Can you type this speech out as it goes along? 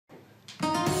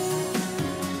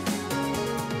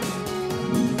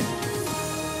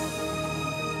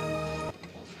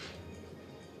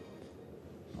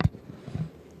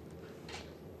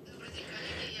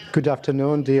Good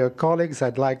afternoon, dear colleagues.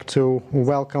 I'd like to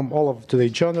welcome all of the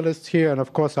journalists here and,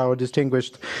 of course, our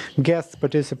distinguished guest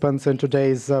participants in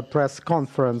today's press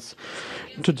conference.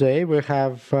 Today we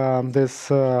have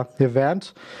this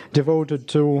event devoted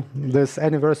to this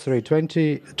anniversary,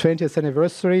 20th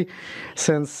anniversary,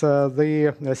 since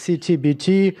the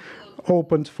CTBT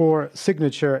opened for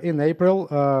signature in April.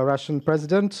 Russian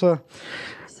President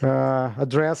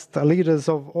addressed leaders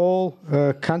of all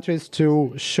countries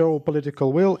to show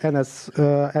political will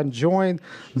and join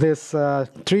this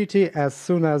treaty as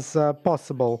soon as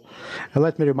possible.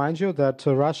 Let me remind you that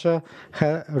Russia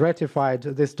ratified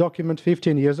this document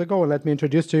 15 years ago. And let me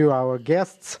introduce to you our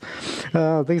guests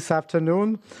this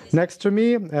afternoon. Next to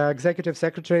me, Executive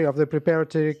Secretary of the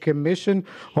Preparatory Commission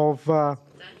of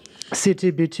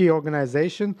CTBT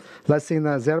organization,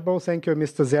 Lassina Zerbo. Thank you,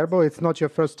 Mr. Zerbo. It's not your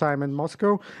first time in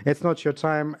Moscow. It's not your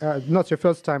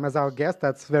first time as our guest.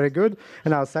 That's very good.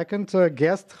 And our second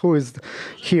guest, who is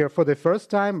here for the first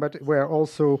time, but we're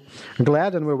also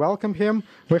glad and we welcome him.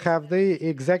 We have the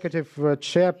executive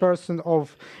chairperson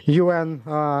of UN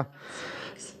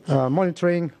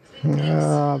Monitoring,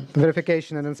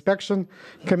 Verification and Inspection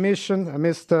Commission,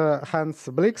 Mr. Hans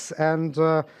Blix,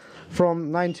 and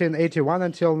from 1981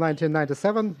 until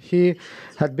 1997, he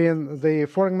had been the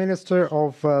foreign minister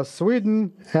of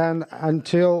Sweden, and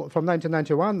from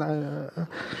 1991 and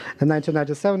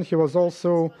 1997, he was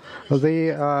also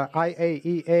the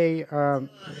IAEA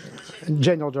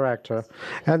general director.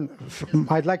 And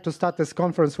I'd like to start this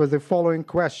conference with the following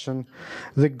question.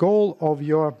 The goal of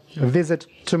your visit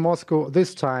to Moscow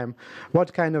this time,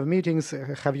 what kind of meetings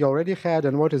have you already had,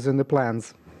 and what is in the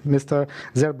plans? Mr.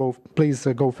 Zerbo, please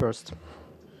go first.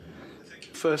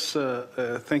 First,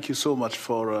 thank you so much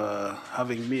for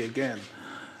having me again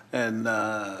and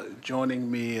joining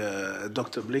me,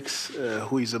 Dr. Blix,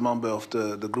 who is a member of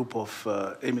the group of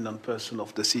eminent person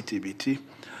of the CTBT.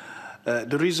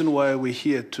 The reason why we're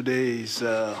here today is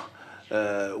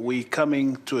we're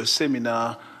coming to a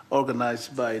seminar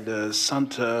organized by the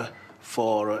Center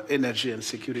for Energy and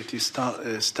Security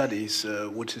Studies,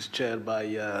 which is chaired by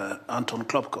Anton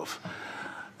Klopkov.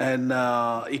 And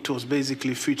it was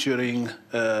basically featuring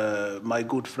my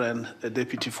good friend,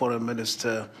 Deputy Foreign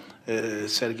Minister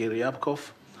Sergei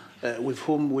Ryabkov, with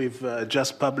whom we've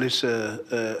just published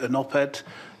an op-ed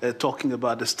talking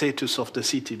about the status of the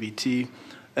CTBT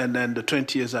and then the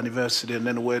 20 years anniversary, and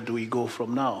then where do we go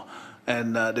from now,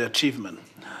 and the achievement.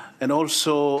 And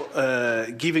also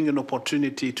giving an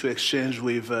opportunity to exchange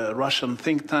with Russian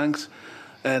think tanks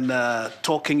and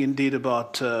talking indeed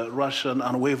about Russian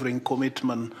unwavering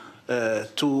commitment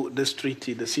to this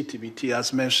treaty, the CTBT,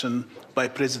 as mentioned by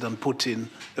President Putin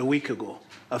a week ago.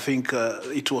 I think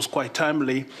it was quite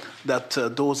timely that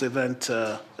those events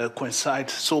coincide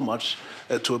so much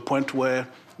to a point where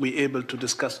we're able to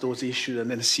discuss those issues and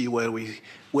then see where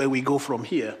we go from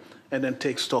here, and then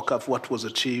take stock of what was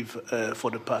achieved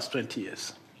for the past 20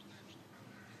 years.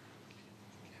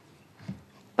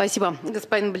 Спасибо,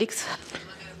 господин Бликс.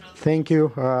 Thank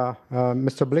you,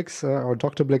 Mr. Blix, or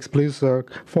Dr. Blix. Please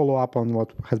follow up on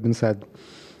what has been said.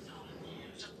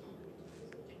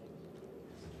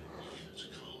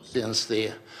 Since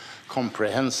the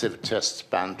comprehensive test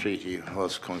ban treaty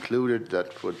was concluded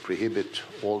that would prohibit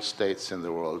all states in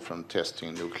the world from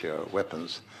testing nuclear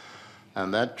weapons,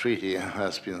 and that treaty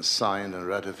has been signed and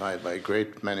ratified by a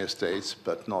great many states,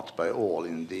 but not by all.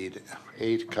 Indeed,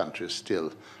 8 countries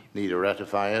still need to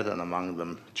ratify it, and among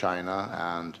them China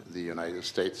and the United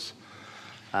States.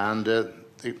 And the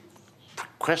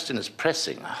question is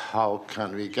pressing: how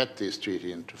can we get this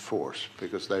treaty into force?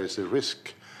 Because there is a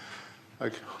risk, a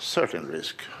certain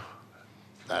risk,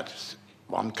 that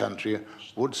one country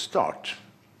would start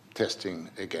testing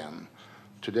again.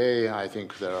 Today, I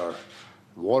think there are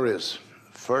worries,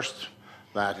 first,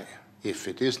 that if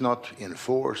it is not in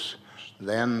force,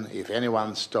 then if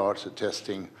anyone starts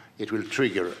testing, it will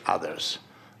trigger others.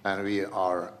 And we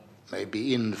are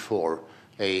maybe in for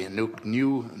a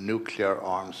new nuclear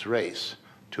arms race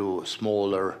to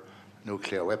smaller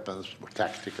nuclear weapons,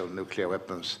 tactical nuclear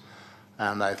weapons.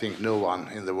 And I think no one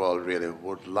in the world really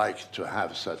would like to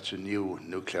have such a new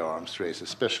nuclear arms race,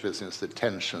 especially since the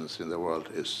tensions in the world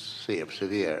is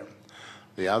severe.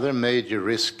 The other major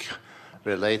risk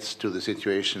relates to the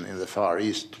situation in the Far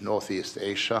East, Northeast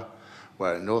Asia,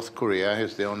 where North Korea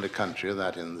is the only country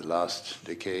that in the last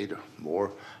decade or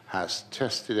more has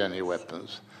tested any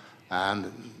weapons.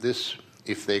 And this,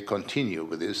 if they continue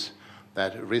with this,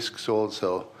 that risks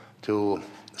also to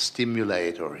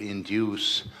stimulate or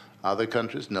induce other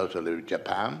countries, notably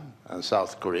Japan and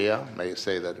South Korea, may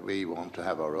say that we want to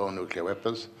have our own nuclear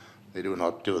weapons. They do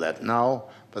not do that now,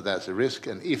 but that's a risk.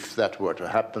 And if that were to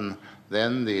happen,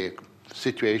 then the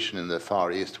situation in the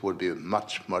Far East would be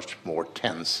much, much more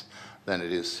tense than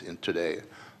it is in today.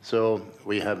 So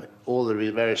we have all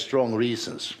the very strong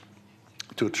reasons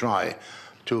to try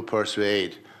to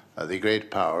persuade the great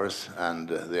powers and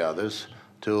the others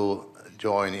to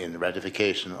join in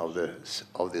ratification of this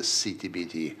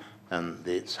CTBT, and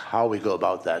it's how we go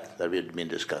about that we've been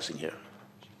discussing here.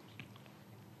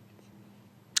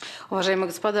 Уважаемые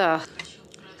господа,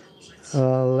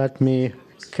 Let me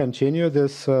continue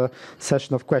this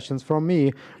session of questions from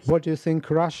me. What do you think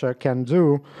Russia can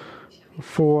do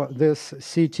for this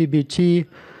CTBT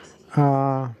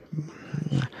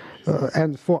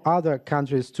and for other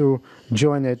countries to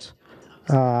join it,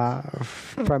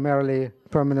 primarily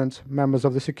permanent members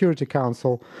of the Security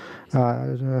Council,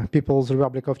 People's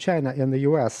Republic of China in the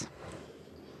US?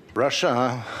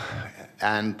 Russia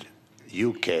and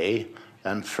UK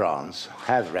and France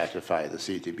have ratified the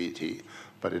CTBT,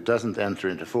 but it doesn't enter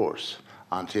into force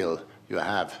until you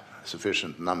have a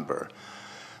sufficient number.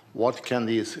 What can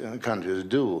these countries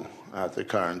do at the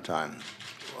current time?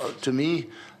 Well, to me,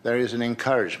 there is an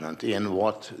encouragement in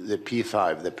what the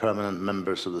P5, the permanent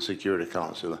members of the Security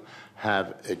Council,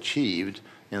 have achieved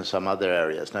in some other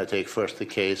areas. And I take first the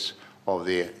case of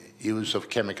the use of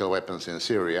chemical weapons in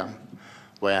Syria,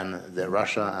 when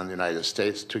Russia and the United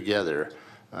States together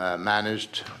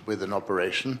managed with an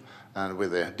operation, and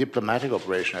with a diplomatic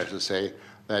operation, I should say,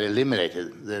 that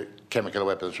eliminated the chemical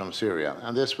weapons from Syria.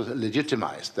 And this was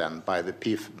legitimized then by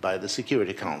the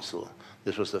Security Council.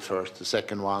 This was the first. The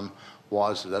second one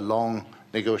was the long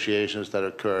negotiations that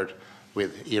occurred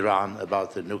with Iran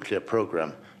about the nuclear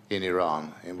program in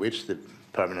Iran, in which the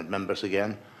permanent members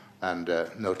again, and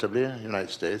notably the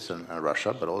United States and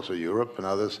Russia, but also Europe and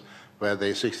others, where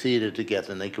they succeeded to get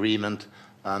an agreement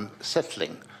on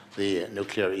settling the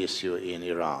nuclear issue in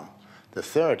Iran. The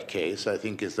third case, I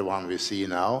think, is the one we see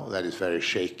now that is very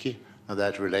shaky, and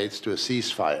that relates to a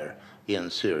ceasefire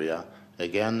in Syria.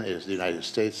 Again, it is the United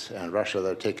States and Russia that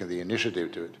are taking the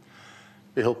initiative to it.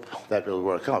 We hope that will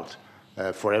work out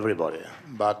for everybody.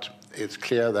 But it's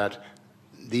clear that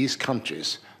these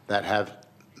countries that have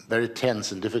very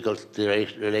tense and difficult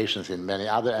relations in many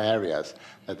other areas,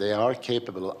 that they are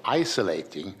capable of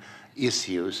isolating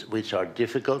issues which are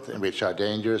difficult and which are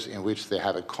dangerous, in which they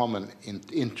have a common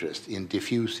interest in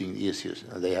diffusing issues.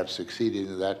 And they have succeeded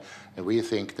in that, and we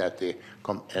think that the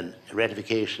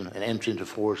ratification and entry into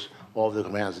force of the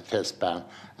comprehensive test ban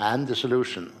and the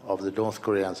solution of the North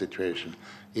Korean situation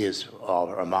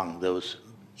are among those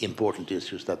important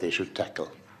issues that they should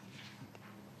tackle.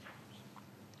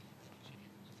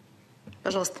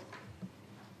 пожалуйста.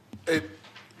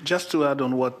 Just to add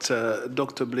on what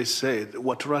Dr. Bliss said,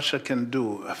 what Russia can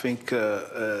do, I think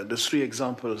the three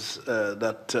examples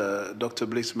that Dr.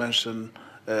 Bliss mentioned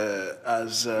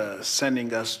as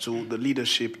sending us to the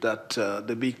leadership that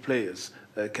the big players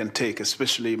can take,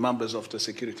 especially members of the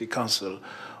Security Council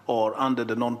or under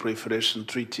the Non-Proliferation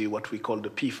Treaty, what we call the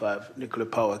P5 nuclear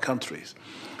power countries.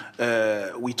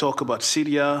 We talk about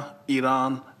Syria,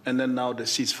 Iran, and then now the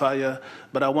ceasefire.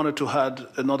 But I wanted to add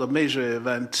another major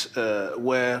event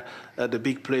where the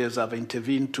big players have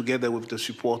intervened together with the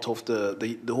support of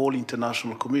the whole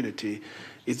international community.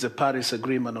 It's the Paris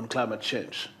Agreement on climate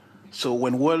change. So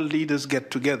when world leaders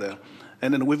get together,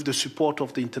 and then with the support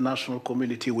of the international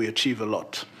community, we achieve a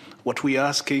lot. What we're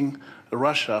asking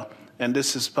Russia, and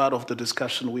this is part of the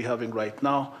discussion we're having right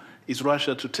now, is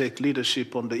Russia to take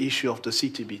leadership on the issue of the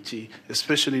CTBT,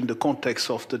 especially in the context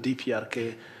of the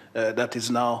DPRK that is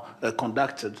now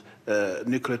conducted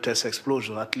nuclear test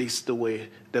explosion, at least the way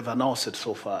they've announced it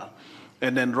so far.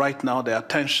 And then right now there are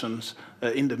tensions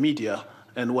in the media,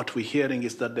 and what we're hearing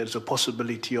is that there's a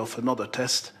possibility of another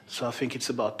test. So I think it's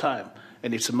about time,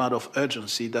 and it's a matter of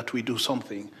urgency that we do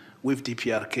something with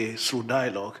DPRK through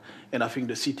dialogue, and I think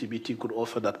the CTBT could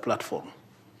offer that platform.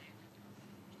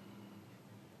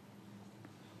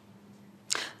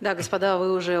 Да, господа,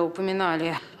 вы уже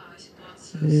упоминали.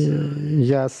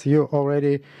 Yes, you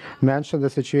already mentioned the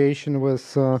situation with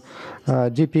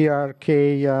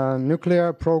DPRK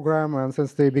nuclear program, and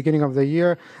since the beginning of the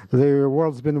year, the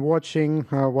world's been watching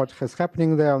what is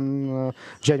happening there on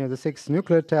January the 6th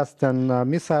nuclear test and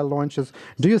missile launches.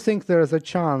 Do you think there is a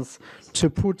chance to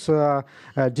put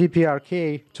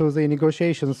DPRK to the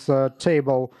negotiations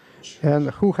table? And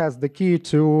who has the key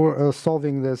to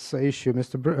solving this issue,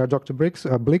 Dr. Blix?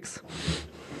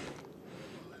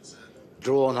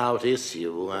 Drawn-out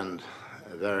issue and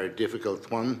a very difficult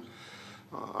one.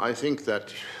 I think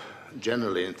that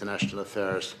generally in international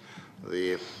affairs,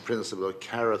 the principle of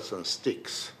carrots and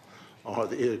sticks are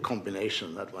the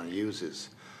combination that one uses.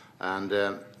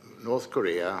 And North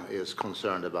Korea is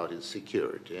concerned about its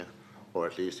security, or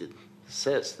at least it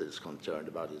says that it's concerned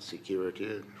about its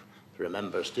security.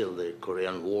 Remember still the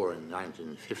Korean War in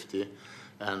 1950,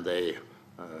 and they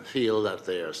feel that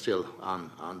they are still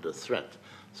under threat.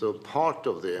 So part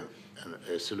of the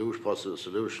possible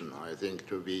solution, I think,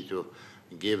 to be to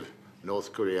give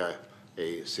North Korea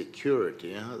a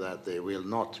security that they will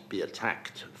not be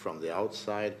attacked from the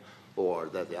outside, or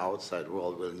that the outside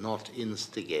world will not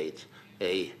instigate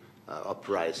a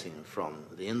uprising from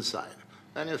the inside.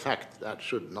 And in fact, that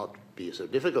should not be so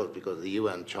difficult, because the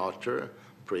UN Charter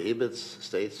prohibits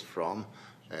states from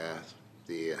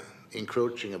the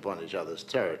encroaching upon each other's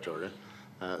territory.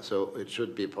 So it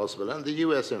should be possible. And the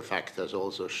US, in fact, has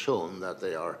also shown that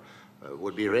they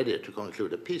would be ready to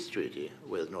conclude a peace treaty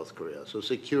with North Korea. So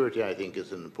security, I think,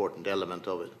 is an important element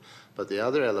of it. But the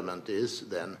other element is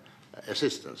then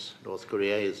assistance. North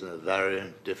Korea is in a very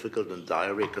difficult and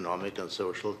dire economic and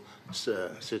social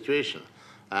situation.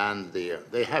 And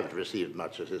they haven't received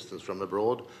much assistance from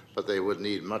abroad, but they would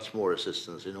need much more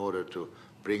assistance in order to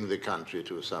bring the country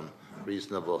to some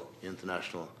reasonable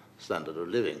international standard of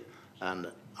living. And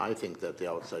I think that the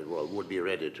outside world would be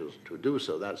ready to do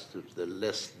so. That's the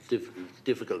less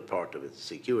difficult part of it. The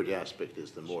security aspect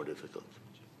is the more difficult.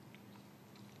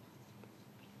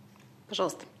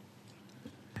 Пожалуйста.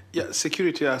 Yeah,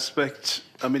 security aspect,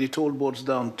 I mean, it all boils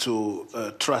down to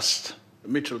trust,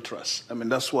 mutual trust. I mean,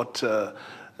 that's what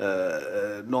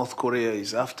North Korea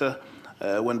is after.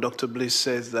 When Dr. Bliss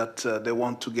says that they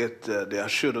want to get the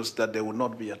assurance that they will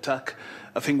not be attacked,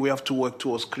 I think we have to work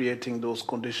towards creating those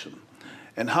conditions.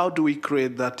 And how do we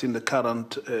create that in the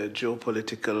current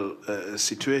geopolitical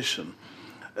situation?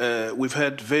 We've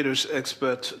had various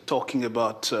experts talking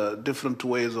about different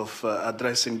ways of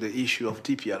addressing the issue of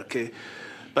DPRK.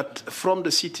 But from the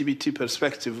CTBT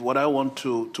perspective, what I want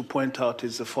to point out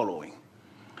is the following.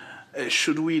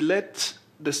 Should we let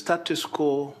the status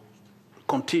quo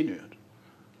continue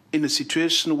in a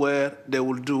situation where they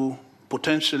will do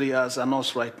potentially, as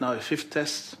announced right now, a 5th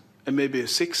test, and maybe a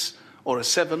 6th or a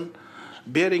 7th,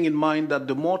 bearing in mind that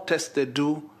the more tests they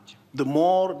do, the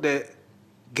more they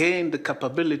gain the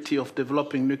capability of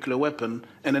developing nuclear weapons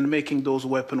and then making those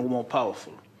weapons more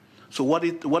powerful. So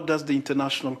what does the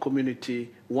international community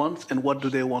want, and what do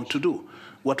they want to do?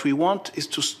 What we want is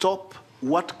to stop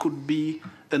what could be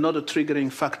another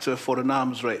triggering factor for an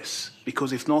arms race.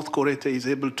 Because if North Korea is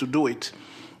able to do it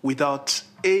without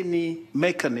any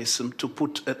mechanism to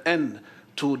put an end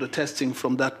to the testing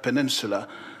from that peninsula,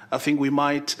 I think we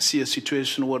might see a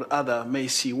situation where others may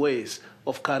see ways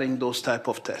of carrying those type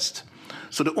of tests.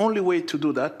 So the only way to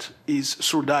do that is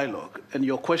through dialogue. And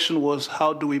your question was,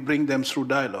 how do we bring them through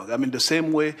dialogue? I mean, the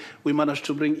same way we managed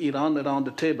to bring Iran around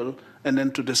the table and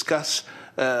then to discuss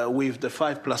with the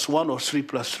 5+1 or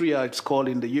 3+3, it's called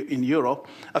in Europe,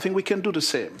 I think we can do the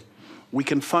same. We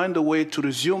can find a way to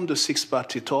resume the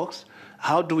 6-party talks.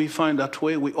 How do we find that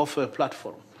way? We offer a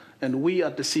platform. And we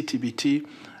at the CTBT,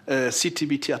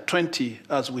 CTBT at 20,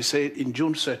 as we say, in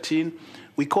June 13,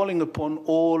 we're calling upon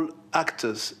all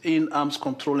actors in arms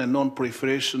control and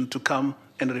non-proliferation to come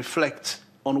and reflect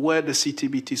on where the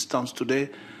CTBT stands today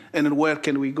and then where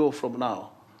can we go from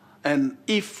now. And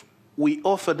if we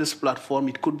offer this platform,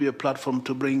 it could be a platform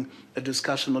to bring a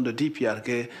discussion on the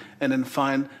DPRK and then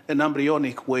find an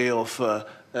embryonic way of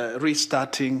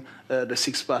restarting the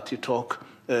 6-party talk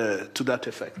to that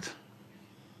effect.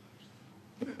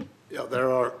 Yeah,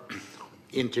 there are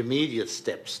intermediate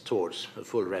steps towards a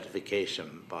full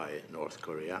ratification by North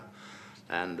Korea.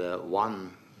 And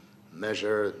one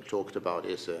measure talked about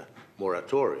is a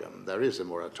moratorium. There is a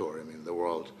moratorium in the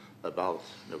world about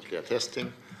nuclear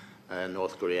testing.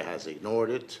 North Korea has ignored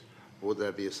it. Would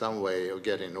there be some way of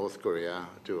getting North Korea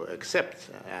to accept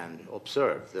and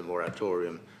observe the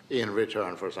moratorium in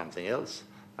return for something else?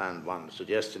 And one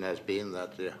suggestion has been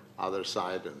that the other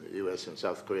side, the US and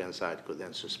South Korean side, could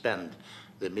then suspend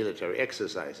the military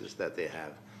exercises that they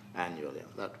have annually.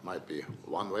 That might be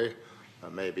one way.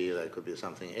 Maybe there could be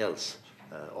something else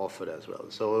offered as well.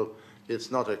 So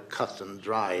it's not a cut and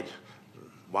dried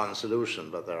one solution,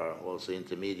 but there are also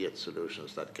intermediate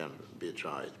solutions that can be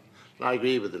tried. And I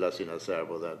agree with the Lassina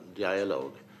Zerbo that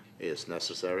dialogue is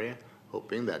necessary,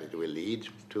 hoping that it will lead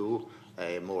to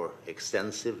a more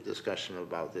extensive discussion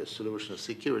about the solution of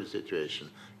security situation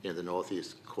in the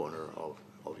northeast corner of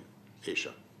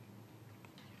Asia.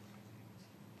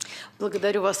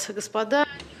 Благодарю вас, господа.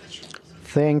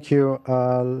 Thank you,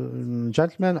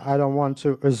 gentlemen. I don't want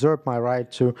to usurp my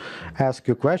right to ask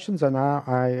you questions, and now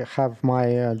I have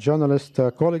my journalist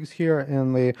colleagues here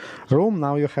in the room.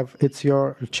 Now it's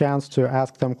your chance to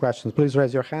ask them questions. Please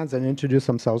raise your hands and introduce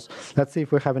themselves. Let's see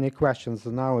if we have any questions.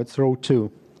 Now it's row 2.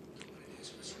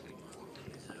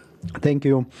 Thank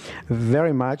you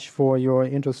very much for your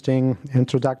interesting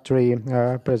introductory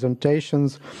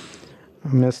presentations.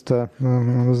 Mr.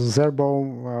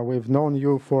 Zerbo, we've known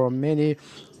you for many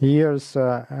years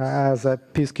as a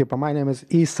peacekeeper. My name is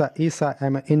Isa.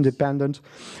 I'm an independent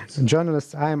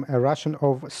journalist. I'm a Russian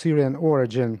of Syrian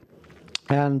origin.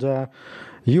 And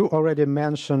you already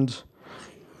mentioned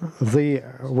the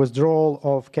withdrawal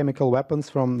of chemical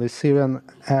weapons from the Syrian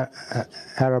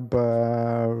Arab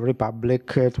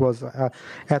Republic. It was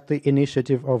at the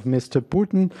initiative of Mr.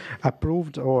 Putin,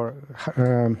 approved or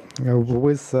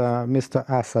with Mr.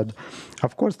 Assad.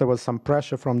 Of course, there was some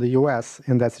pressure from the US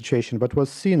in that situation, but we'll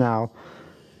see now.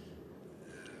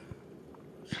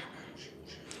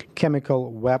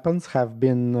 Chemical weapons have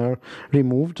been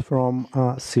removed from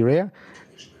Syria,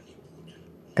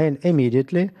 and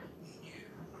immediately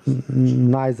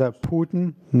neither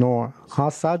Putin nor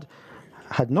Assad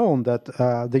had known that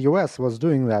the US was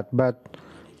doing that, but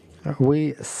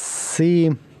we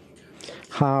see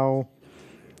how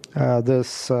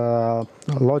this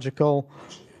logical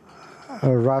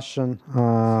Russian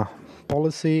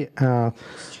policy,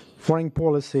 foreign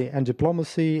policy and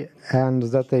diplomacy, and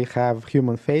that they have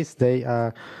human face, they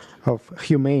are of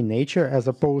humane nature, as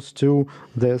opposed to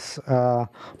this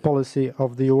policy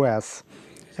of the US.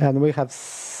 And we have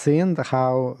seen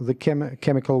how the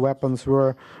chemical weapons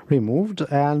were removed,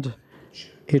 and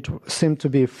it seemed to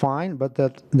be fine, but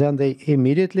that then they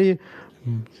immediately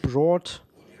brought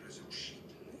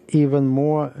even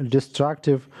more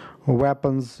destructive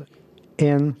weapons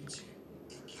in.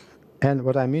 And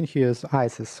what I mean here is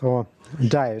ISIS or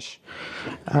Daesh.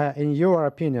 In your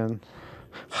opinion,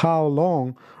 how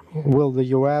long will the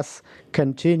US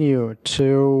continue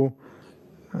to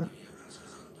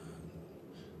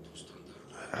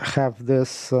have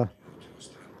this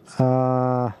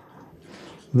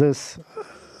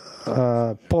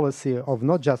policy of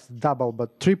not just double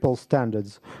but triple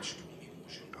standards?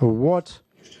 What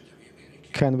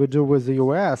can we do with the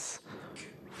US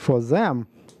for them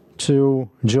to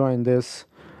join this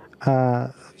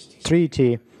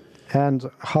treaty, and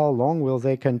how long will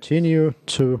they continue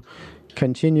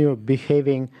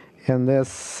behaving in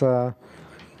this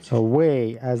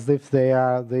way, as if they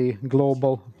are the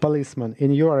global policeman,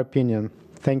 in your opinion?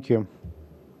 Thank you.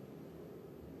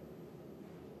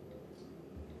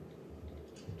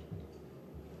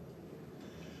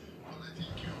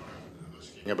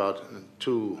 About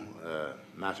two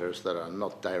matters that are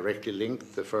not directly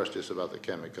linked. The first is about the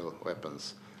chemical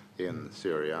weapons in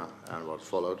Syria and what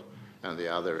followed, and the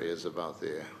other is about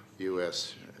the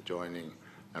US joining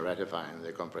and ratifying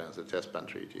the Comprehensive Test Ban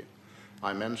Treaty.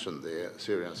 I mentioned the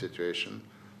Syrian situation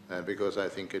because I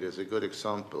think it is a good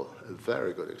example, a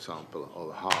very good example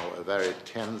of how a very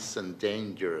tense and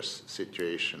dangerous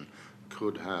situation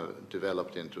could have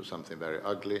developed into something very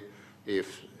ugly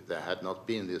if there had not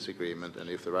been this agreement, and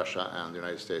if Russia and the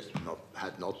United States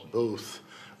had not both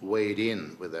weighed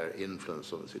in with their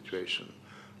influence on the situation.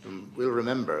 We'll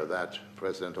remember that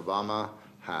President Obama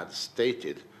had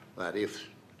stated that if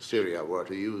Syria were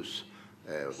to use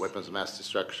weapons of mass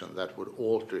destruction, that would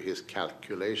alter his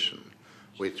calculation,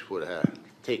 which would have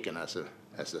taken as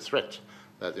a threat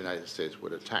that the United States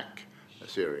would attack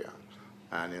Syria.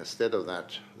 And instead of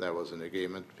that, there was an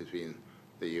agreement between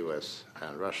the US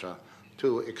and Russia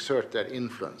to exert their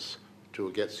influence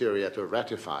to get Syria to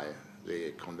ratify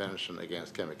the Convention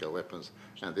Against Chemical Weapons,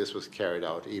 and this was carried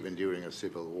out even during a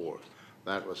civil war.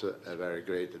 That was a very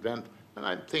great event, and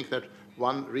I think that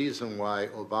one reason why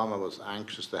Obama was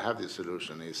anxious to have this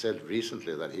solution, he said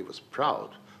recently that he was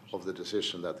proud of the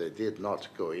decision that they did not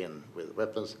go in with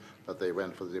weapons, but they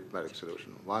went for the diplomatic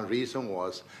solution. One reason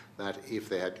was that if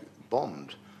they had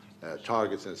bombed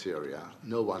targets in Syria,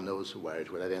 no one knows where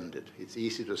it would have ended. It's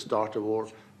easy to start a war,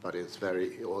 but it's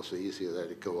also easy to let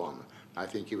it go on. I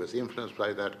think he was influenced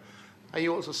by that. He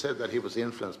also said that he was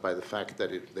influenced by the fact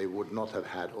that they would not have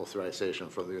had authorization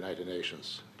from the United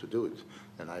Nations to do it,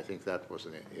 and I think that was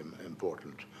an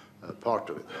important part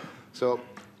of it. So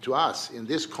to us, in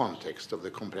this context of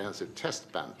the Comprehensive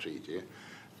Test Ban Treaty,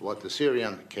 what the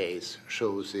Syrian case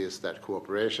shows is that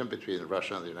cooperation between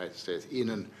Russia and the United States in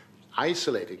an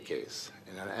isolated case,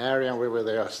 in an area where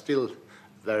they are still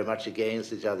very much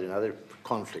against each other in other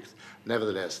conflicts,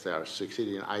 nevertheless they are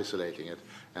succeeding in isolating it,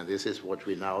 and this is what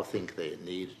we now think they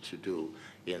need to do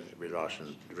in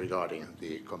relation regarding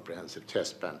the Comprehensive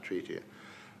Test Ban Treaty.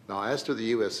 Now, as to the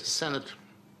U.S. Senate,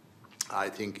 I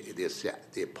think it is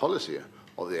the policy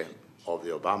of the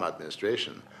Obama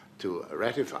administration to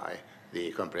ratify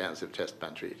the Comprehensive Test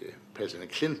Ban Treaty. President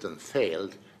Clinton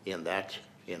failed in that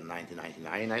in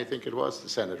 1999, I think it was. The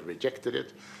Senate rejected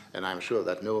it, and I'm sure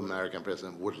that no American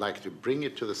president would like to bring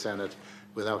it to the Senate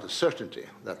without a certainty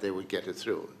that they would get it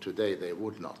through. Today, they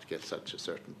would not get such a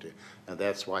certainty, and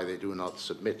that's why they do not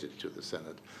submit it to the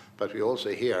Senate. But we also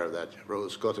hear that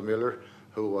Rose Gottemüller,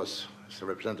 who was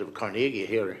Representative of Carnegie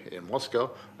here in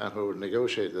Moscow and who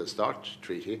negotiated the START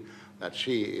treaty, that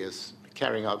she is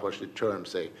carrying out what she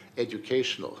terms a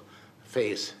educational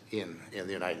phase in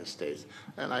the United States.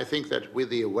 And I think that with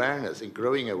the awareness and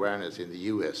growing awareness in the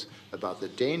US about the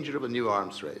danger of a new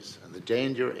arms race and the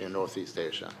danger in Northeast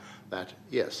Asia, that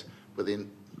yes, within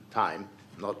time,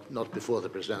 not before the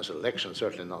presidential election,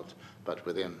 certainly not, but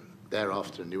within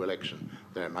thereafter, new election,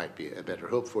 there might be a better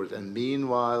hope for it. And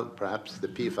meanwhile, perhaps the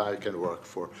P5 can work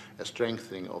for a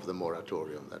strengthening of the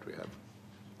moratorium that we have.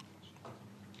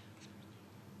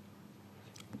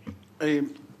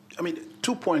 I mean,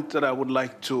 2 points that I would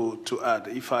like to add.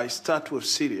 If I start with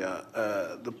Syria,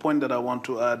 the point that I want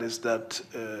to add is that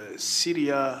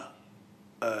Syria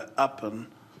happened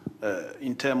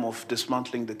in terms of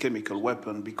dismantling the chemical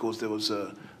weapon because there was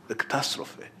a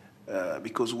catastrophe,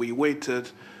 because we waited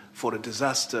for a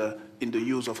disaster in the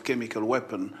use of chemical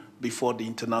weapon before the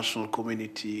international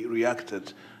community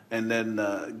reacted and then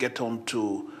get on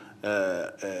to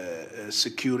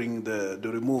securing the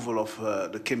removal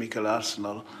of the chemical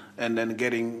arsenal and then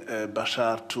getting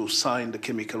Bashar to sign the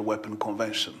chemical weapon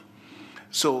convention.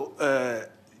 So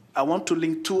I want to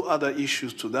link two other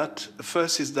issues to that.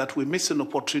 First is that we missed an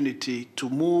opportunity to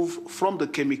move from the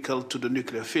chemical to the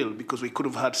nuclear field because we could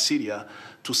have had Syria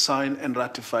to sign and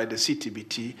ratify the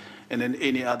CTBT and then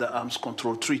any other arms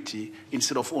control treaty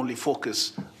instead of only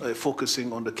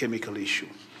focusing on the chemical issue.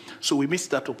 So we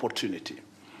missed that opportunity.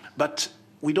 But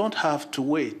we don't have to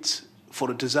wait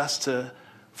for a disaster,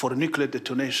 for a nuclear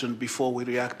detonation before we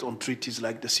react on treaties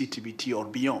like the CTBT or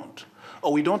beyond.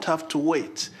 Or we don't have to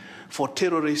wait for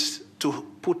terrorists to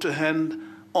put a hand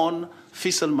on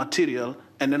fissile material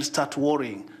and then start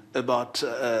worrying about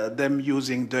them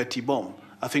using dirty bomb.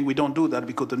 I think we don't do that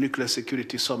because the Nuclear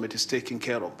Security Summit is taking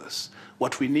care of this.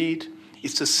 What we need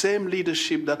is the same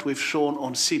leadership that we've shown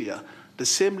on Syria, the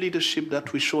same leadership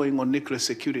that we're showing on nuclear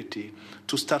security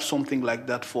to start something like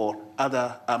that for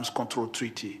other arms control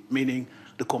treaty, meaning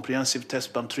the Comprehensive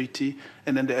Test Ban Treaty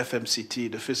and then the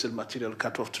FMCT, the Fissile Material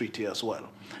Cut-off Treaty as well.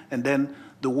 And then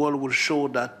the world will show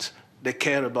that they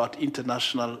care about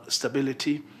international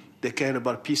stability, they care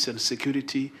about peace and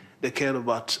security, they care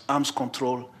about arms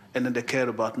control, and then they care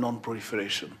about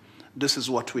non-proliferation. This is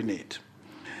what we need.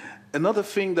 Another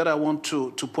thing that I want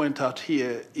to point out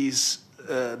here is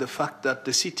the fact that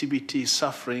the CTBT is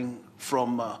suffering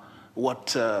from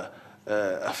what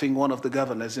I think one of the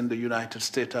governors in the United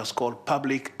States has called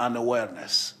public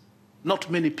unawareness.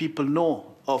 Not many people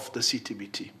know of the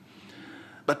CTBT,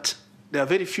 but there are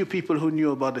very few people who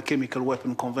knew about the Chemical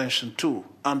Weapon Convention too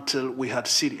until we had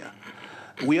Syria.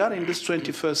 We are in this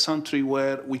 21st century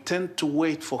where we tend to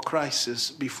wait for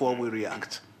crisis before we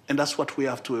react, and that's what we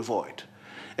have to avoid.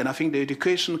 And I think the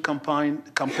education campaign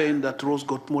that Rose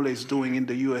Gottemüller is doing in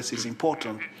the US is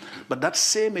important. But that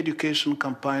same education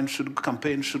campaign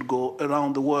should go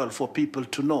around the world for people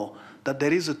to know that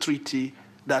there is a treaty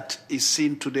that is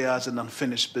seen today as an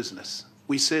unfinished business.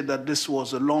 We say that this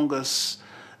was the longest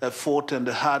fought and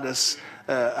the hardest,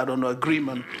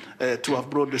 agreement to have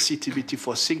brought the CTBT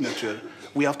for signature.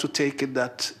 We have to take it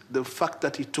that the fact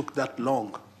that it took that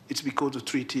long, it's because the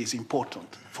treaty is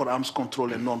important for arms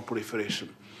control and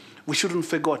non-proliferation. We shouldn't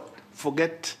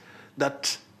forget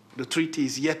that the treaty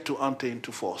is yet to enter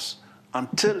into force.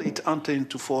 Until it enters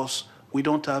into force, we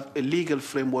don't have a legal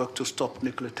framework to stop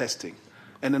nuclear testing.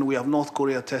 And then we have North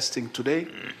Korea testing today.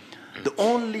 The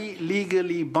only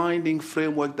legally binding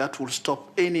framework that will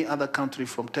stop any other country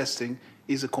from testing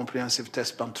is a Comprehensive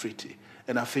Test Ban Treaty.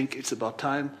 And I think it's about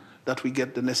time that we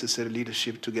get the necessary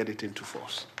leadership to get it into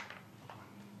force.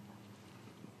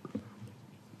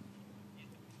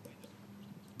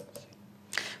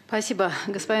 Спасибо,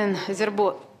 господин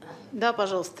Зербо. Да,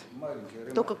 пожалуйста.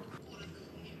 Только...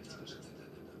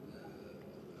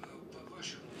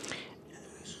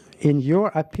 In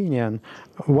your opinion,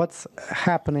 what's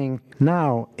happening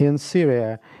now in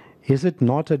Syria, is it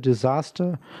not a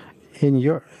disaster?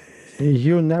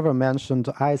 You never mentioned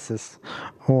ISIS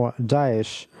or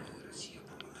Daesh.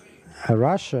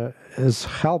 Russia is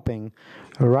helping.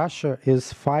 Russia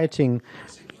is fighting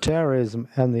terrorism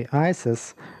and the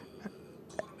ISIS,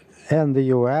 and the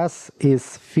US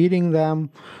is feeding them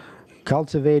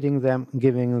cultivating them,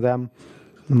 giving them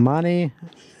money,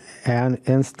 and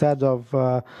instead of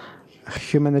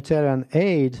humanitarian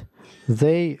aid,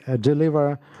 they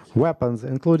deliver weapons,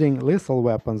 including lethal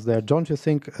weapons there. Don't you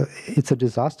think it's a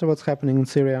disaster what's happening in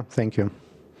Syria? Thank you.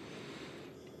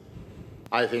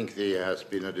 I think there has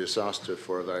been a disaster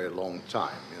for a very long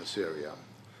time in Syria.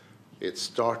 It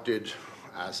started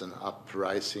as an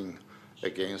uprising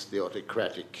against the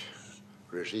autocratic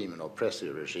regime, an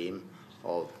oppressive regime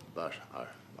of Bashar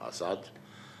al-Assad.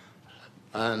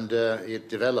 And it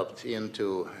developed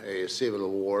into a civil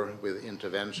war with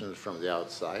interventions from the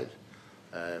outside.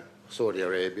 Saudi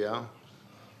Arabia,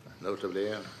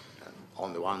 notably,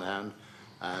 on the one hand,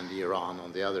 and Iran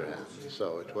on the other hand.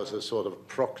 So it was a sort of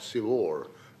proxy war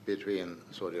between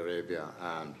Saudi Arabia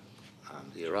and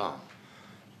Iran.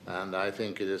 And I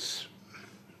think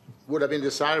would have been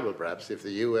desirable, perhaps, if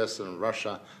the US and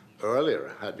Russia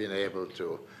earlier had been able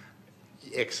to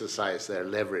exercise their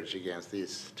leverage against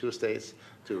these two states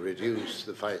to reduce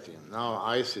the fighting. Now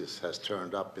ISIS has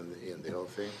turned up in the whole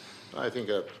thing. I think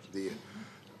that the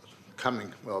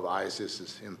coming of ISIS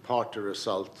is in part a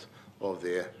result of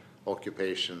the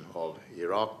occupation of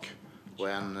Iraq,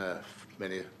 when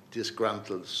many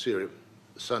disgruntled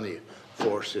Sunni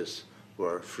forces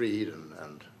were freed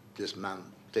and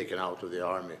taken out of the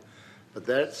army. But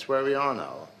that's where we are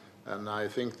now. And I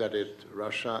think that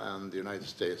Russia and the United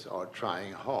States are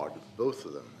trying hard, both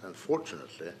of them,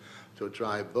 unfortunately, to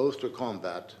try both to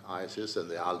combat ISIS and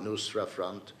the al-Nusra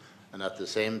Front, and at the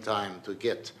same time to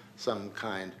get some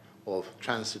kind of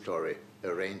transitory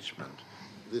arrangement.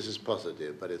 This is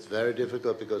positive, but it's very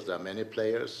difficult because there are many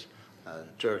players.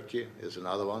 Turkey is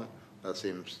another one that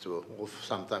seems to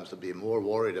sometimes to be more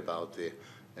worried about the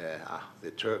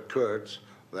Kurds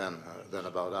than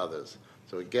about others.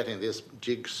 So getting this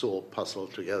jigsaw puzzle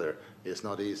together is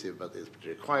not easy, but it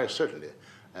requires certainly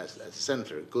as a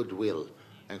center goodwill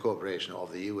and cooperation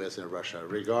of the US and Russia,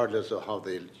 regardless of how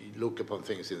they look upon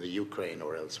things in the Ukraine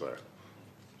or elsewhere.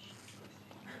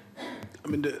 I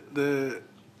mean,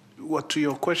 what to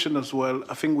your question as well,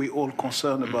 I think we're all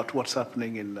concerned about what's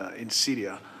happening in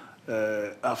Syria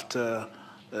after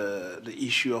the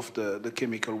issue of the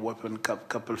chemical weapon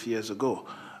couple of years ago.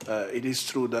 It is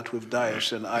true that with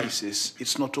Daesh and ISIS,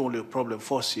 it's not only a problem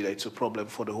for Syria, it's a problem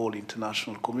for the whole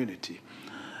international community.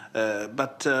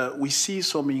 But we see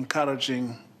some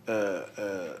encouraging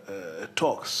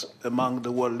talks among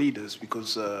the world leaders,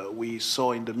 because we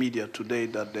saw in the media today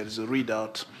that there is a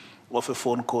readout of a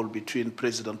phone call between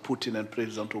President Putin and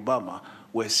President Obama,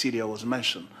 where Syria was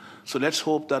mentioned. So let's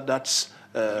hope that that's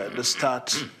the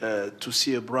start to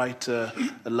see a brighter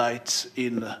light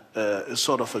in a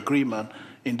sort of agreement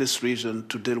in this region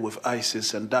to deal with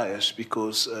ISIS and Daesh,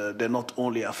 because they're not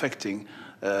only affecting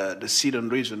the Syrian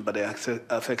region, but they're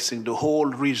affecting the whole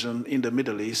region in the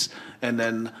Middle East, and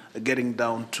then getting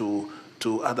down to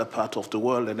other parts of the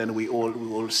world, and then we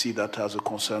all see that as a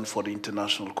concern for the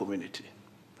international community.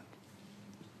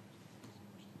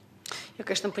 Я,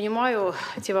 конечно, понимаю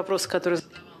те вопросы, которые...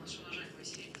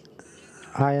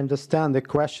 I understand the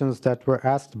questions that were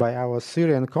asked by our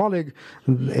Syrian colleague.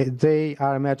 They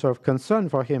are a matter of concern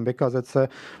for him because it's a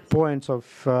point of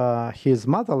his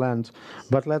motherland.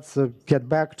 But let's get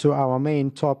back to our main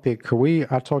topic. We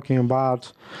are talking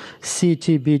about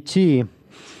CTBT.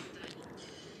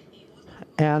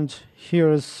 And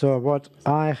here's what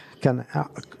I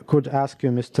could ask you,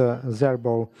 Mr.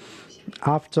 Zerbo.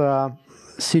 After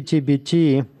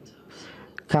CTBT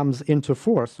comes into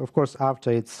force, of course,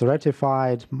 after it's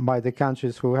ratified by the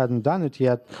countries who hadn't done it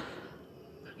yet,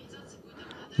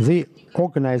 the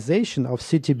organization of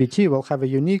CTBT will have a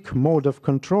unique mode of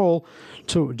control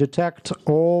to detect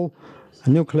all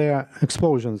nuclear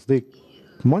explosions. The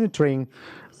monitoring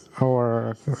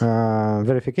or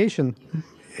verification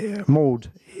mode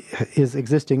is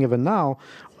existing even now.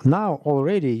 Now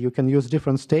already you can use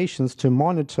different stations to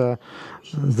monitor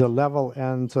the level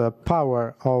and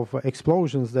power of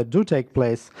explosions that do take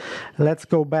place. Let's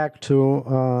go back to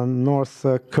North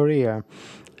Korea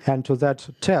and to that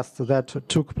test that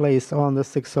took place on the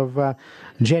 6th of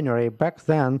January. Back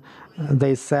then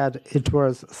they said it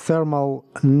was thermal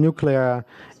nuclear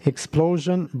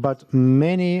explosion, but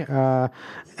many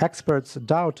experts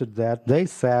doubted that. They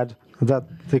said that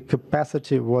the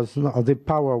capacity was not, the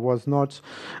power was not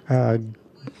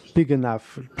big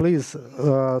enough. Please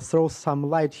throw some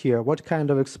light here. What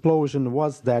kind of explosion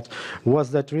was that?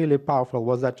 Was that really powerful?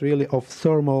 Was that really of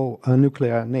thermal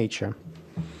nuclear nature?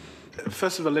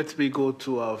 First of all, let me go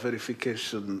to our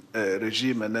verification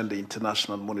regime and then the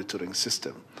international monitoring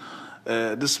system.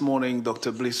 This morning,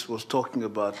 Dr. Blix was talking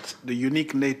about the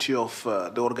unique nature of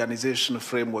the organizational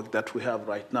framework that we have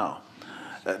right now.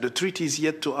 The treaty is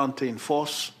yet to enter in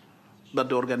force, but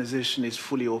the organization is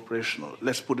fully operational.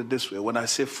 Let's put it this way. When I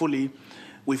say fully,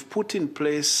 we've put in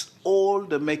place all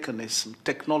the mechanism,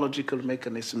 technological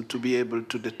mechanism, to be able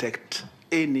to detect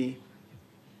any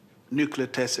nuclear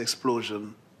test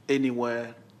explosion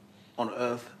anywhere on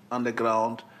Earth,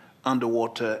 underground,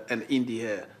 underwater, and in the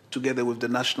air, together with the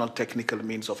national technical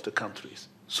means of the countries.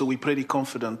 So we're pretty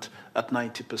confident at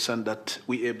 90% that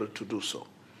we're able to do so.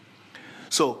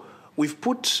 So we've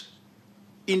put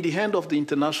in the hand of the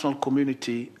international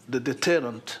community the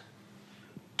deterrent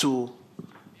to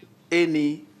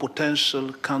any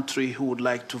potential country who would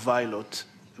like to violate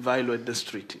this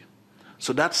treaty.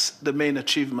 So that's the main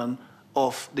achievement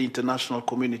of the international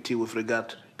community with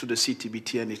regard to the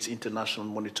CTBT and its international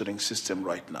monitoring system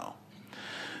right now.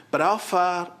 But how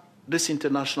far this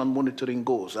international monitoring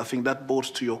goes, I think that bodes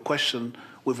to your question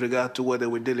with regard to whether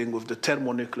we're dealing with the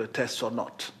thermonuclear tests or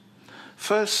not.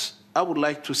 First, I would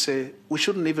like to say we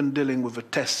shouldn't even dealing with a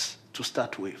test to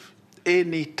start with.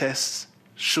 Any tests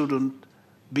shouldn't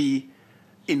be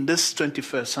in this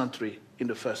 21st century in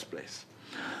the first place.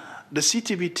 The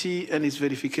CTBT and its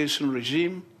verification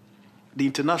regime, the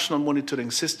international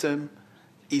monitoring system,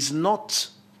 is not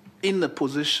in a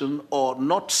position or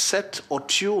not set or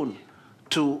tuned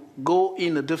to go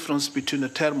in a difference between a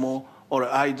thermo or a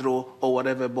hydro or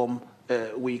whatever bomb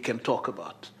we can talk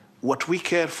about. What we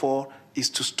care for is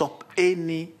to stop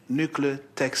any nuclear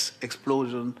test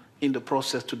explosion in the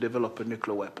process to develop a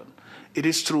nuclear weapon. It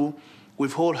is true,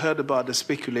 we've all heard about the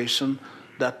speculation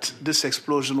that this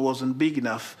explosion wasn't big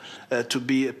enough to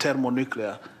be a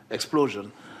thermonuclear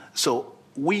explosion. So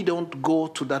we don't go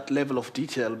to that level of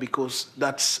detail because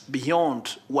that's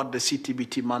beyond what the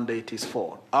CTBT mandate is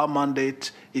for. Our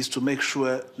mandate is to make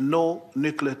sure no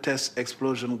nuclear test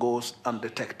explosion goes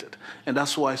undetected. And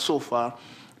that's why so far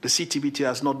the CTBT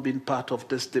has not been part of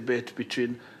this debate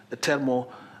between a thermo,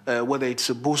 whether it's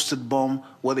a boosted bomb,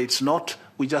 whether it's not.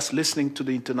 We're just listening to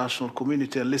the international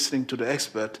community and listening to the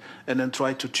expert and then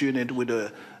try to tune it with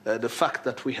the fact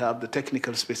that we have the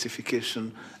technical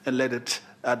specification and let it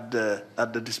at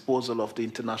the disposal of the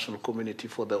international community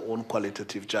for their own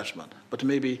qualitative judgment. But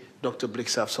maybe Dr.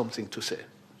 Blix have something to say.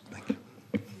 Thank you.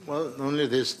 Well, only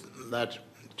this, that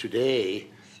today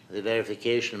the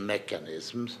verification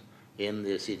mechanisms in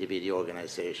the CTBT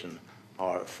organization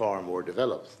are far more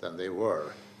developed than they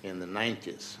were in the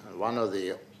 90s. And one of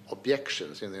the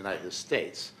objections in the United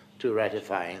States to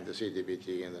ratifying the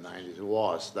CTBT in the 90s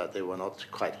was that they were not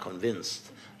quite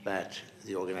convinced that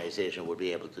the organization would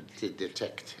be able to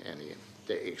detect any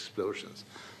explosions.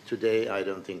 Today, I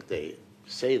don't think they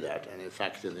say that, and in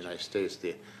fact, in the United States,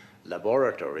 the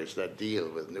laboratories that deal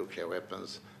with nuclear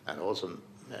weapons, and also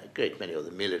a great many of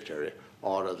the military,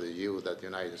 are of the view that the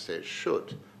United States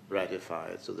should ratify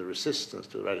it. So the resistance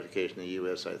to ratification in the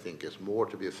US, I think, is more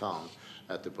to be found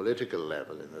at the political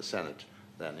level in the Senate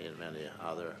than in many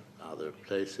other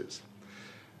places.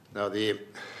 Now,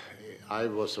 I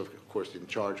was, of course, in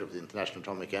charge of the International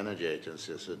Atomic Energy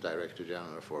Agency as a Director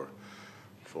General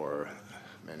for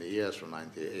many years, from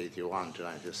 1981 to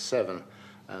 1997,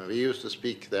 and we used to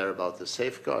speak there about the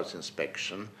safeguards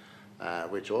inspection,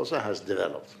 which also has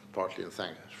developed, partly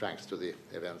thanks to the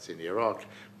events in Iraq.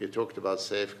 We talked about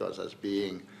safeguards as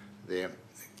being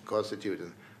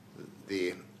constituting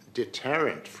the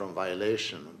deterrent from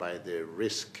violation by the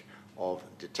risk of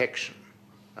detection.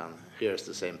 And here's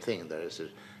the same thing. There is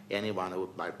anyone who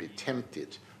might be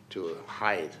tempted to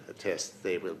hide a test,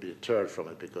 they will be deterred from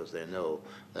it because they know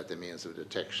that the means of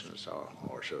detection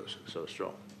are so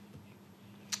strong.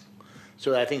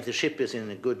 So I think the ship is in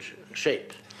a good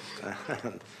shape.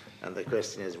 And the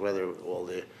question is whether all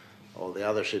the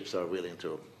other ships are willing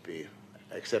to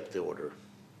accept the order.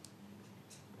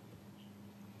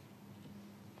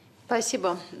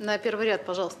 Спасибо. На первый ряд,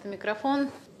 пожалуйста,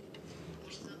 микрофон.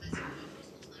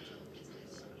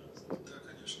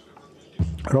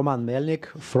 Roman Melnik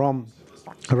from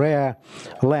Rare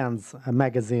Lands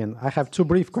magazine. I have two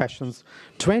brief questions.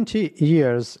 20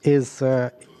 years is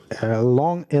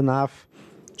long enough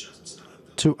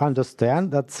to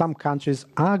understand that some countries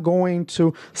are going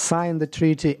to sign the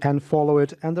treaty and follow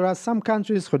it, and there are some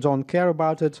countries who don't care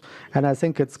about it, and I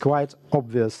think it's quite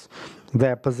obvious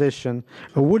their position.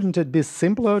 Wouldn't it be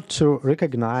simpler to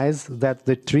recognize that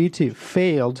the treaty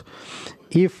failed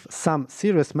if some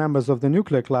serious members of the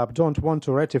nuclear club don't want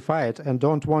to ratify it and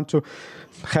don't want to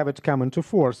have it come into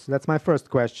force? That's my first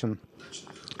question.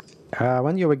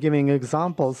 When you were giving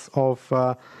examples of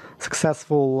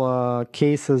successful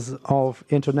cases of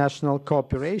international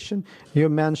cooperation, you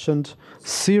mentioned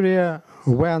Syria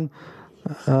when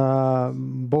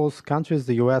both countries,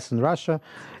 the US and Russia,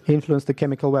 influence the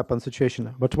chemical weapon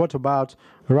situation. But what about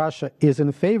Russia is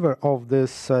in favor of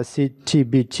this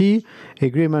CTBT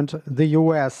agreement? The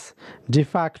US de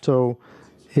facto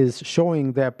is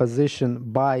showing their position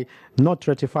by not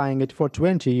ratifying it for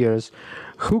 20 years.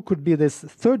 Who could be this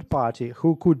third party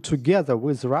who could, together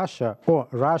with Russia, or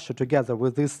Russia together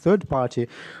with this third party,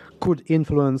 could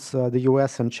influence the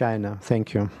US and China?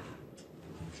 Thank you.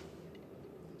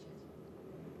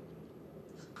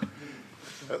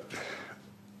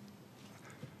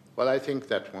 Well, I think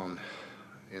that in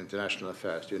international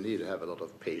affairs, you need to have a lot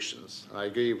of patience. And I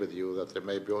agree with you that there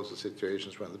may be also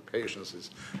situations when the patience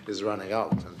is running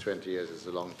out, and 20 years is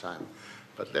a long time.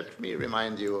 But let me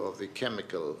remind you of the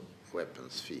chemical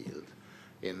weapons field.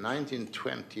 In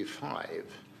 1925,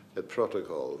 a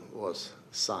protocol was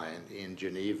signed in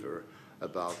Geneva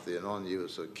about the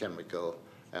non-use of chemical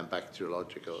and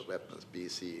bacteriological weapons,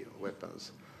 BC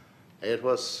weapons. It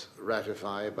was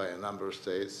ratified by a number of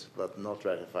states, but not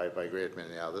ratified by a great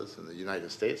many others, and the United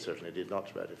States certainly did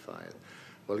not ratify it.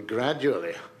 Well,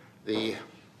 gradually, the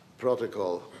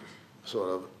protocol sort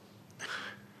of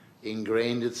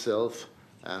ingrained itself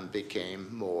and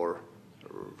became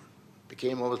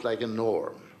almost like a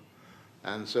norm.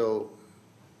 And so,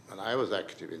 when I was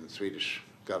active in the Swedish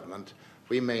government,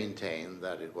 we maintained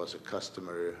that it was a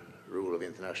customary rule of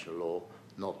international law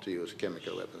not to use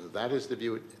chemical weapons. That is the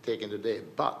view taken today.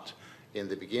 But in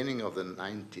the beginning of the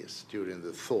 90s, during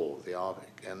the thaw, the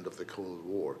end of the Cold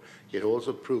War, it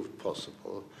also proved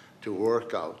possible to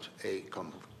work out a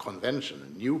convention,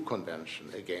 a new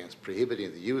convention against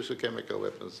prohibiting the use of chemical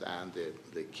weapons and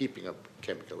the keeping of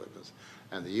chemical weapons.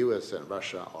 And the US and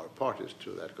Russia are parties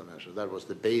to that convention. That was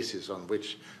the basis on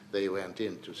which they went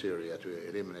into Syria to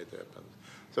eliminate the weapons.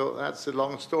 So that's a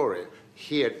long story.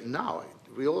 Here now,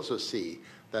 we also see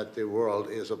that the world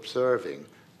is observing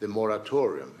the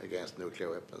moratorium against nuclear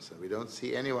weapons, and we don't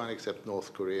see anyone except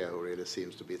North Korea who really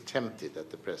seems to be tempted at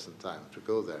the present time to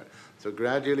go there. So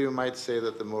gradually you might say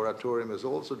that the moratorium is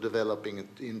also developing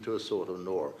into a sort of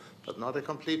norm, but not a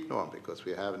complete norm, because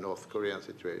we have a North Korean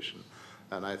situation.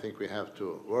 And I think we have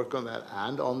to work on that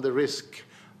and on the risk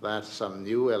that some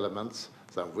new elements,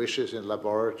 some wishes in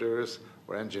laboratories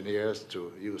or engineers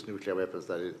to use nuclear weapons,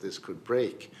 that this could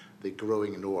break the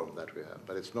growing norm that we have.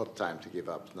 But it's not time to give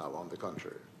up now, on the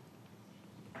contrary.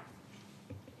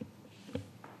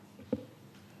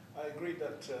 I agree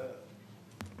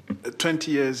that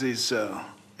 20 years is,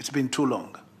 it's been too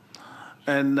long.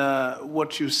 And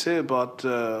what you say about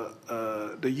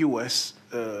the US,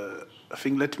 I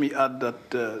think let me add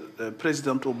that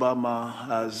President Obama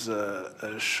has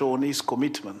shown his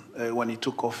commitment when he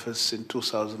took office in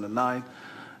 2009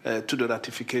 to the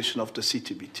ratification of the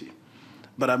CTBT.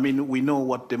 But I mean, we know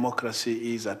what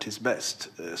democracy is at its best.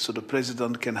 So the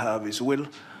president can have his will,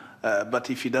 but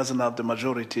if he doesn't have the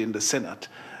majority in the Senate,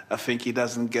 I think he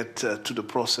doesn't get to the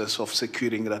process of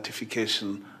securing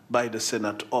ratification by the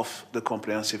Senate of the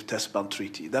Comprehensive Test Ban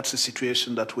Treaty. That's the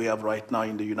situation that we have right now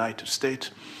in the United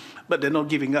States. But they're not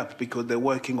giving up, because they're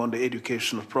working on the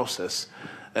educational process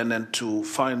and then to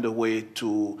find a way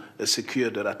to secure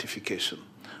the ratification.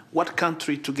 What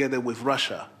country, together with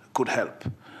Russia, could help?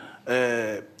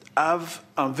 I've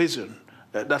envisioned,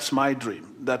 that's my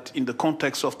dream, that in the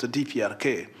context of the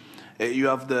DPRK, you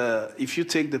have if you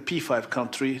take the P5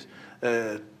 countries,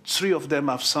 3 of them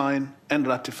have signed and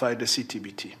ratified the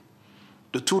CTBT.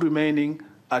 The 2 remaining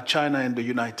are China and the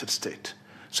United States.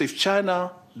 So if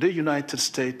China, the United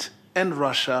States, and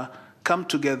Russia come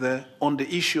together on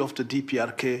the issue of the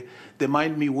DPRK, there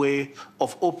might be a way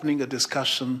of opening a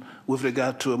discussion with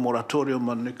regard to a moratorium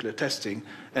on nuclear testing,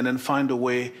 and then find a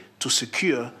way to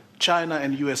secure China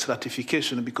and US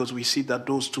ratification, because we see that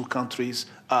those 2 countries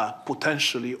are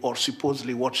potentially or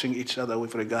supposedly watching each other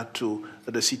with regard to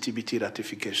the CTBT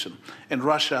ratification. And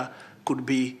Russia could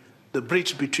be the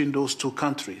bridge between those 2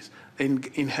 countries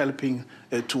in helping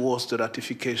towards the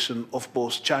ratification of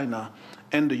both China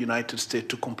and the United States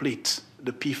to complete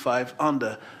the P5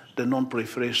 under the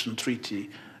Non-Proliferation Treaty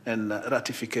and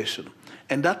ratification.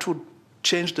 And that would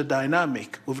change the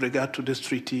dynamic with regard to this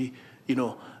treaty,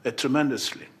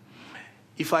 tremendously.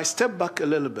 If I step back a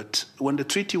little bit, when the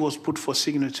treaty was put for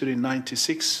signature in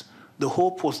 '96, the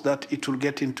hope was that it will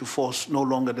get into force no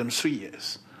longer than 3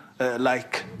 years,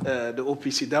 like the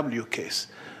OPCW case.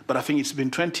 But I think it's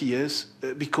been 20 years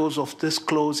because of this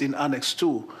clause in Annex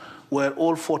 2, where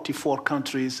all 44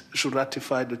 countries should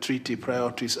ratify the treaty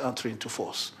prior to its entry into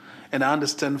force. And I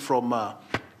understand from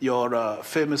your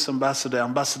famous ambassador,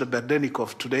 Ambassador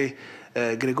Berdenikov, today,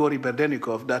 Grigory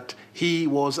Berdenikov, that he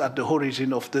was at the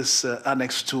origin of this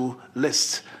Annex II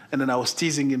list. And then I was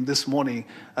teasing him this morning.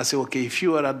 I said, okay, if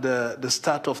you are at the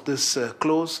start of this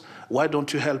clause, why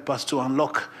don't you help us to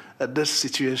unlock this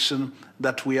situation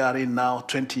that we are in now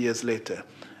 20 years later?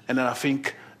 And then I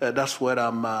think that's where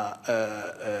I'm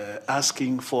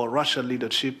asking for Russian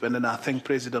leadership. And then I thank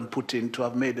President Putin to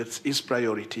have made it his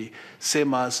priority,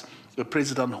 same as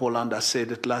President Hollande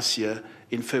said it last year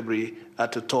in February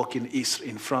at a talk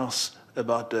in France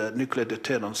about the nuclear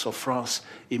deterrence of France.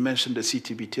 He mentioned the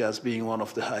CTBT as being one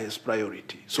of the highest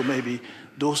priority. So maybe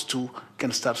those two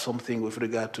can start something with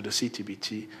regard to the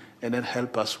CTBT and then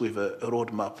help us with a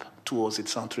roadmap towards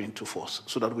its entry into force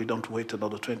so that we don't wait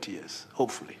another 20 years,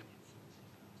 hopefully.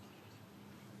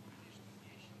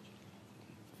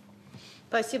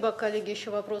 Спасибо, коллеги.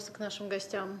 Еще вопросы к нашим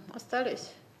гостям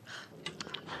остались?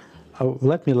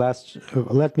 Let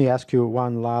me ask you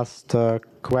one last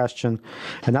question.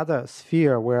 Another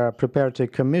sphere where Preparatory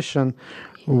Commission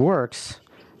works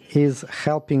is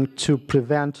helping to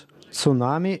prevent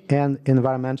tsunami and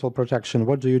environmental protection.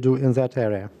 What do you do in that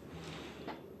area?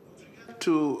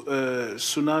 To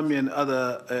tsunami and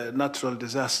other natural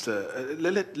disaster,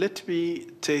 let me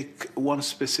take one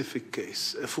specific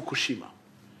case, Fukushima.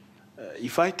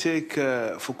 If I take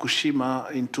Fukushima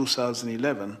in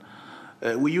 2011,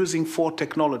 we're using 4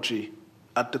 technology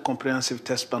at the Comprehensive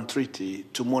Test Ban Treaty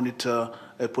to monitor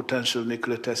a potential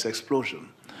nuclear test explosion.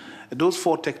 Those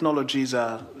 4 technologies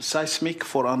are seismic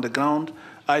for underground,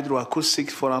 hydroacoustic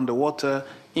for underwater,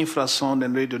 infrasound,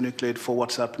 and radionuclide for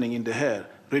what's happening in the air.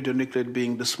 Radionuclide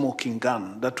being the smoking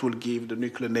gun that will give the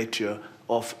nuclear nature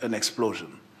of an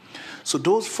explosion. So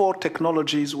those 4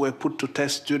 technologies were put to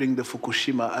test during the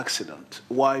Fukushima accident.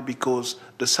 Why? Because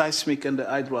the seismic and the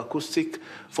hydroacoustic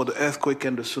for the earthquake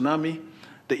and the tsunami,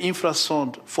 the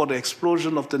infrasound for the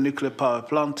explosion of the nuclear power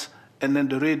plant, and then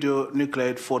the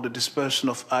radionuclide for the dispersion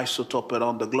of isotope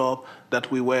around the globe, that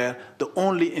we were the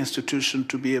only institution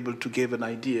to be able to give an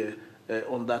idea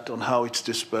on how it's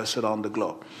dispersed around the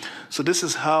globe. So this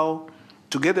is how,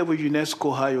 together with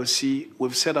UNESCO, IOC,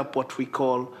 we've set up what we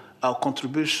call our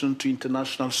contribution to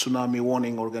International Tsunami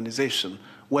Warning Organization,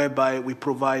 whereby we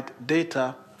provide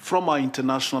data from our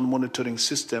international monitoring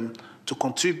system to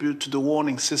contribute to the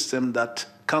warning system that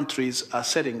countries are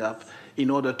setting up in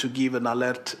order to give an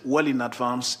alert well in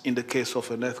advance in the case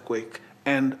of an earthquake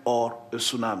and or a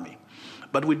tsunami.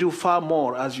 But we do far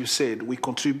more, as you said. We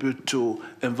contribute to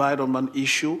environment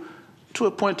issue, to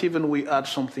a point even we add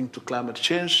something to climate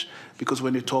change, because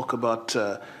when you talk about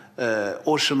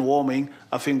ocean warming,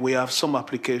 I think we have some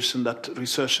application that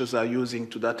researchers are using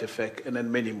to that effect, and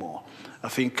then many more. I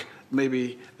think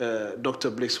maybe Dr.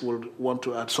 Blix would want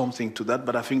to add something to that,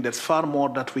 but I think there's far more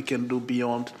that we can do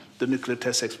beyond the nuclear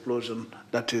test explosion.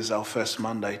 That is our first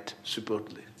mandate,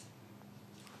 supposedly.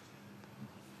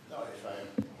 If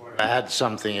I were to add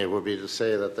something, it would be to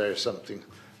say that there is something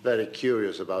very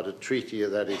curious about a treaty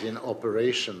that is in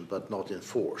operation but not in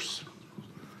force.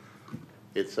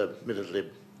 It's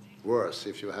admittedly worse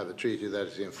if you have a treaty that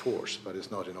is in force but it's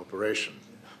not in operation.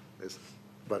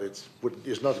 But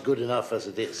it's not good enough as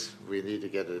it is. We need to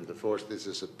get it into force. This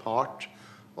is a part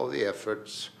of the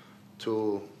efforts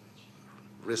to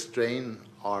restrain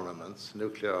armaments,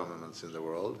 nuclear armaments in the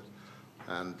world,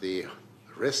 and the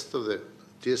rest of the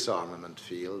disarmament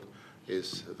field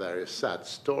is a very sad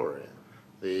story.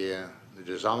 The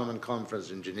disarmament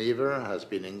conference in Geneva has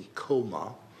been in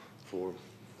coma for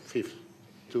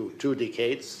 2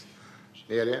 decades,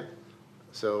 nearly.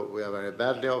 So we are very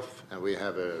badly off, and we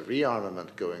have a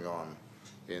rearmament going on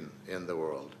in the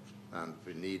world, and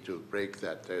we need to break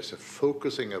that. There's a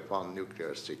focusing upon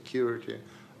nuclear security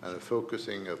and a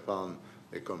focusing upon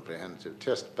a comprehensive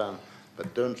test ban,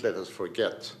 but don't let us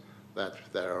forget that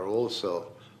there are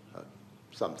also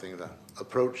something that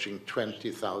approaching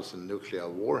 20,000 nuclear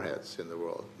warheads in the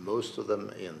world, most of them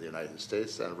in the United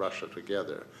States and Russia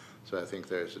together. So I think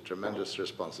there is a tremendous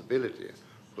responsibility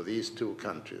for these 2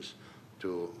 countries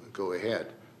to go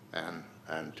ahead and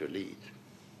to lead.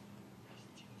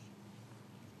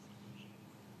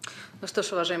 Ну что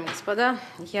ж, уважаемые господа,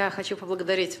 я хочу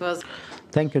поблагодарить вас.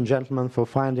 Thank you, gentlemen, for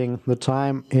finding the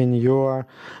time in your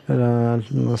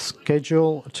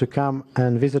schedule to come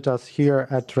and visit us here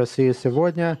at Россия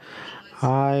сегодня.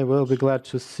 I will be glad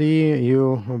to see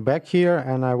you back here,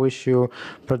 and I wish you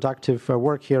productive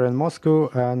work here in Moscow,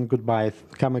 and goodbye.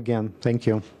 Come again. Thank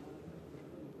you.